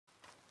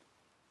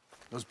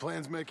Those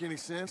plans make any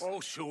sense? Oh,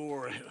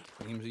 sure.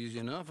 Seems easy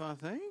enough, I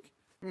think.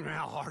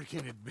 How hard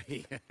can it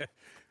be?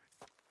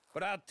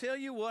 But I'll tell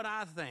you what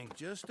I think.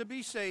 Just to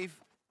be safe,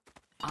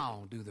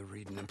 I'll do the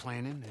reading and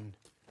planning, and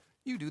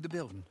you do the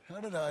building.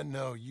 How did I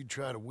know you'd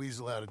try to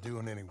weasel out of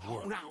doing any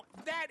work? Oh, now,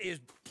 that is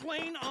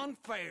plain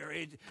unfair.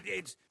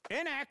 It's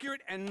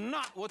inaccurate and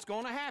not what's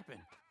going to happen.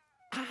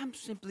 I'm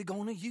simply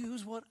going to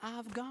use what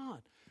I've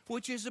got,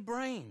 which is a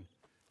brain.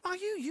 While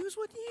you use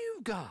what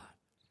you've got,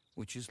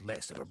 which is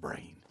less of a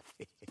brain.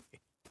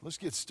 Let's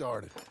get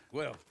started.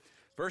 Well,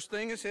 first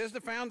thing it says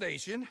the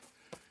foundation,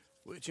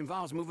 which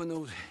involves moving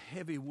those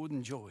heavy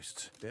wooden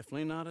joists.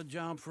 Definitely not a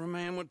job for a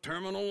man with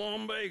terminal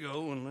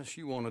lumbago, unless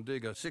you want to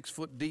dig a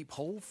 6-foot deep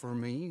hole for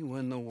me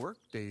when the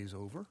workday's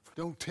over.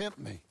 Don't tempt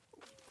me.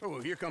 Oh,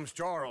 here comes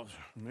Charles.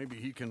 Maybe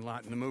he can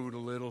lighten the mood a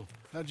little.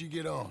 How'd you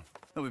get on?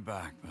 He'll be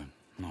back, but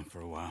not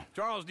for a while.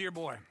 Charles, dear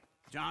boy,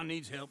 John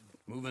needs help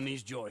moving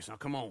these joists. Now,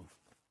 come on.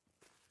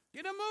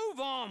 Get a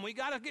move on. We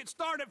gotta get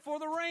started before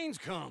the rains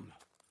come.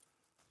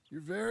 You're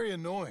very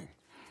annoying.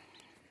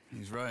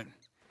 He's right.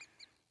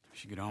 We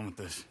should get on with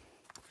this.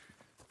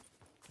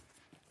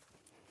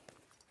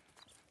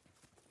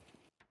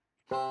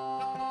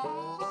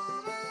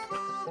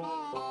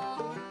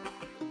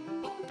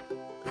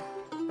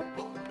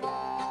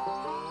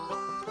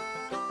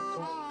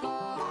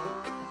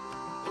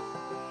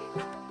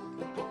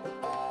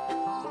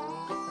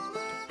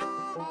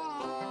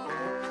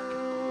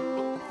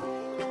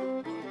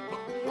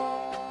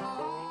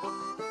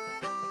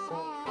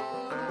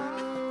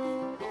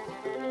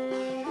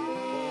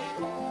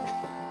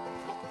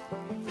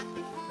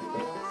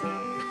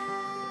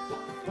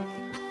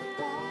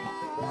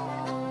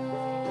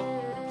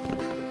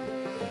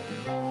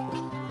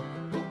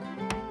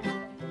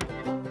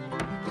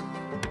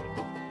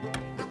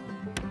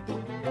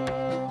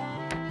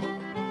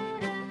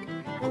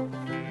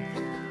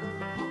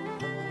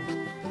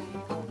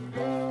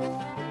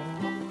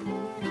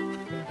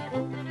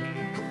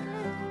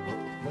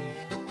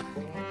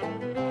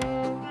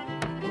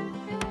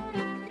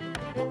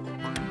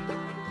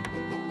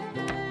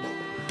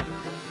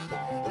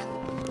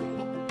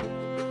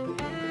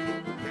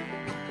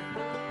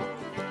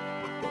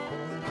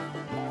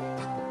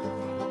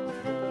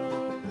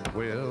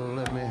 Well,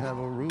 let me have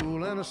a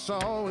rule and a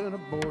saw and a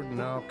board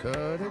and I'll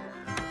cut it.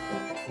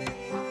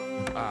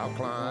 I'll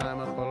climb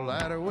up a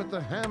ladder with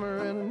a hammer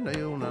and a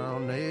nail and I'll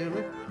nail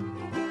it.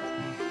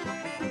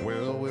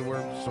 Well, we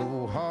worked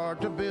so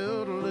hard to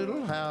build a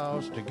little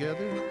house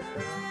together.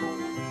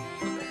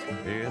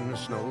 In the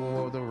snow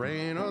or the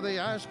rain or the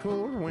ice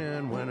cold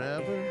wind,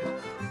 whenever.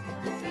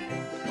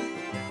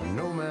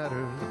 No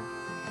matter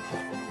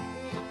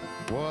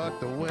what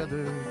the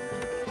weather,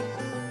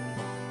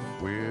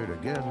 we're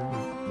together.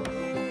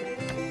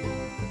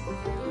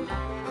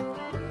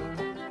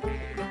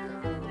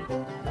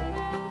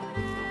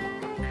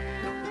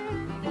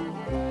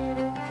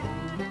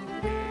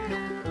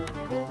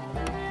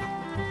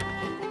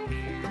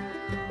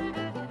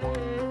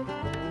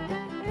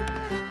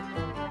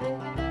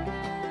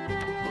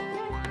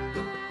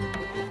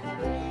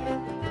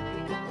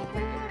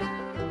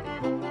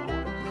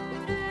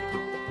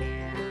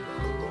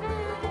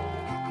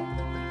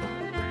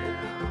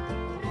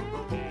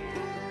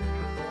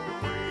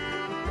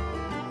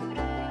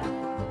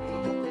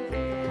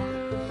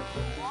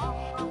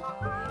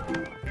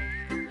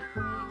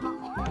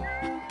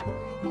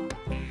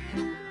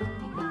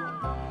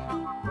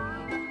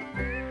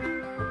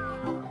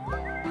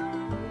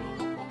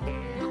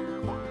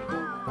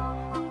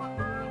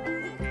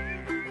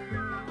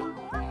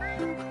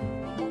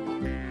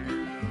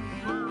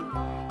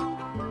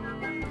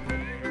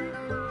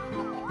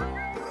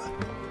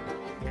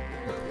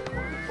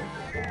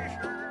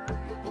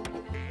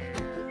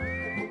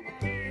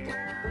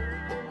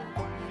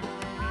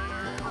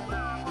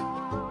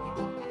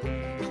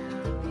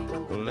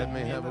 Let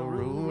me have a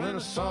rule and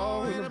a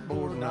saw and a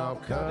board and I'll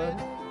cut it.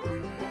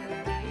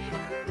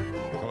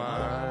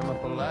 Climb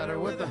up a ladder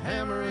with a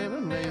hammer and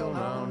a nail and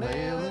I'll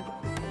nail it.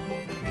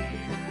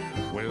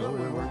 Well,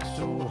 we worked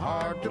so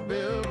hard to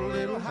build a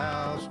little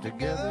house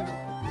together.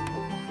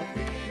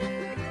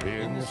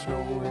 In the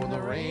snow or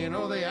the rain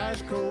or the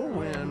ice cold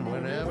wind,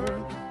 whenever.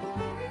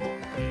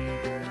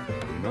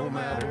 No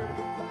matter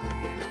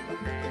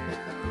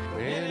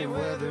any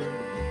weather,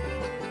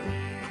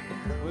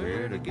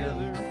 we're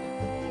together.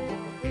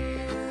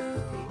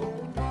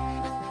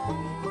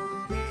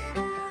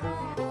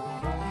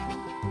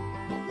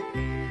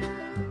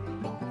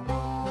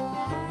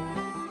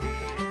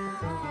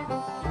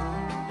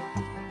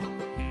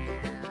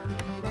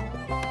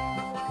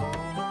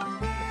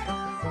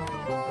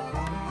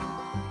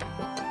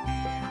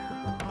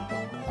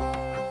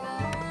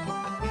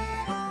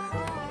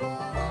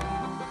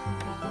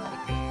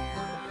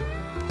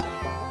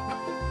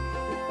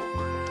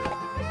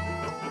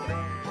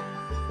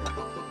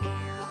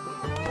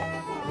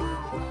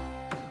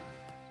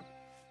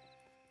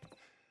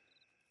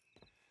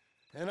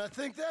 And I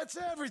think that's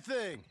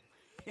everything.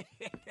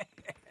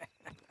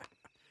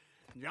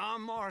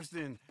 John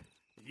Marston,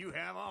 you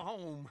have a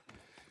home.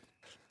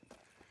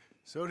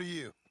 So do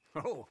you.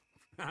 Oh,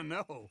 I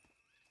know.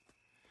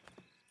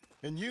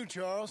 And you,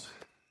 Charles,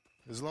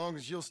 as long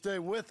as you'll stay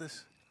with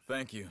us.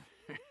 Thank you.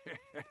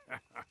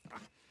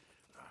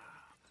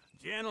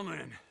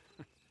 Gentlemen,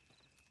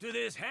 to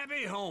this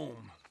happy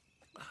home.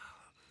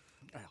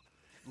 Well,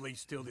 at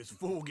least till this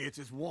fool gets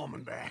his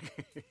woman back.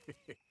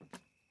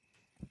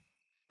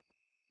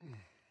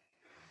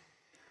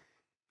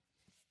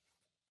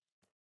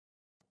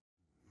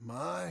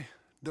 My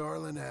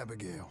darling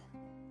Abigail,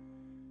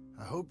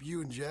 I hope you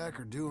and Jack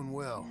are doing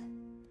well.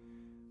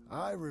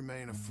 I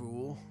remain a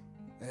fool,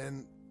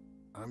 and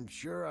I'm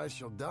sure I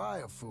shall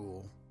die a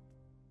fool.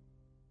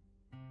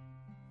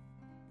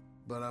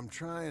 But I'm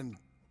trying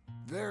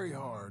very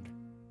hard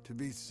to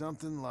be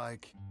something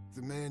like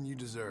the man you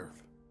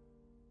deserve.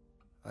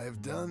 I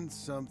have done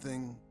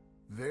something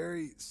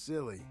very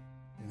silly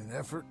in an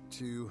effort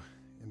to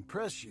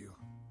impress you,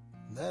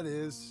 and that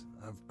is,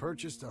 I've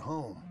purchased a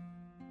home.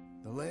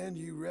 The land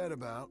you read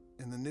about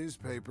in the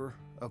newspaper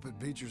up at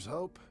Beecher's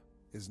Hope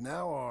is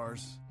now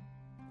ours,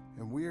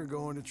 and we are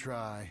going to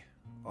try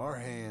our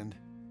hand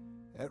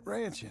at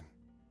ranching.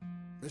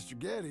 Mr.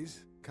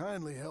 Geddes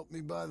kindly helped me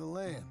buy the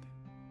land.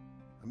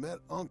 I met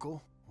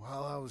Uncle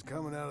while I was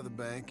coming out of the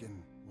bank,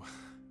 and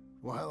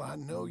while I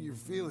know your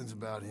feelings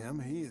about him,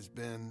 he has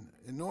been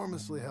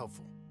enormously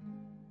helpful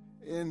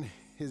in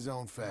his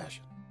own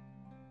fashion.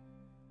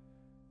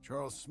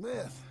 Charles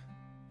Smith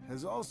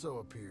has also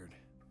appeared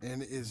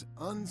and is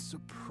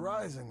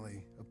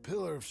unsurprisingly a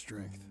pillar of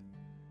strength.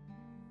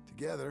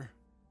 Together,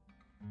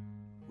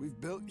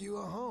 we've built you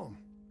a home.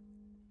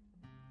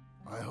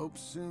 I hope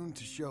soon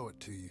to show it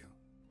to you.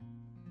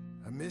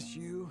 I miss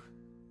you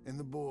and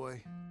the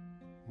boy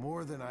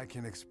more than I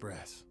can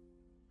express.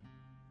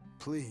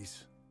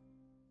 Please,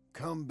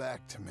 come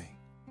back to me.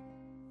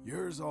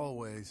 Yours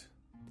always,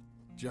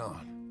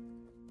 John.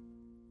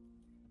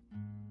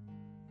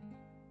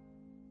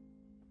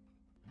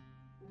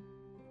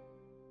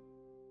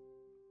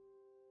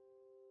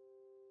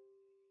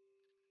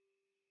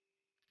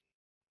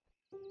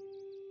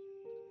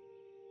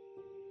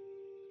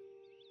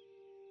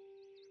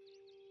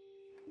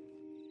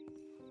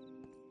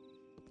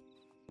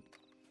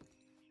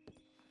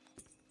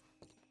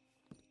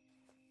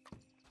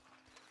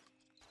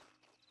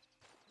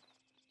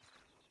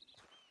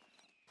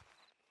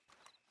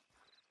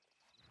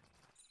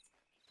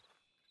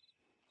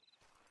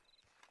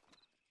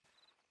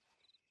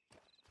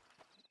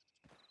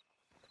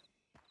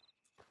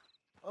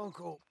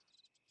 Uncle,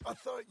 I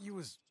thought you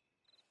was...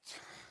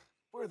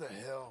 Where the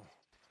hell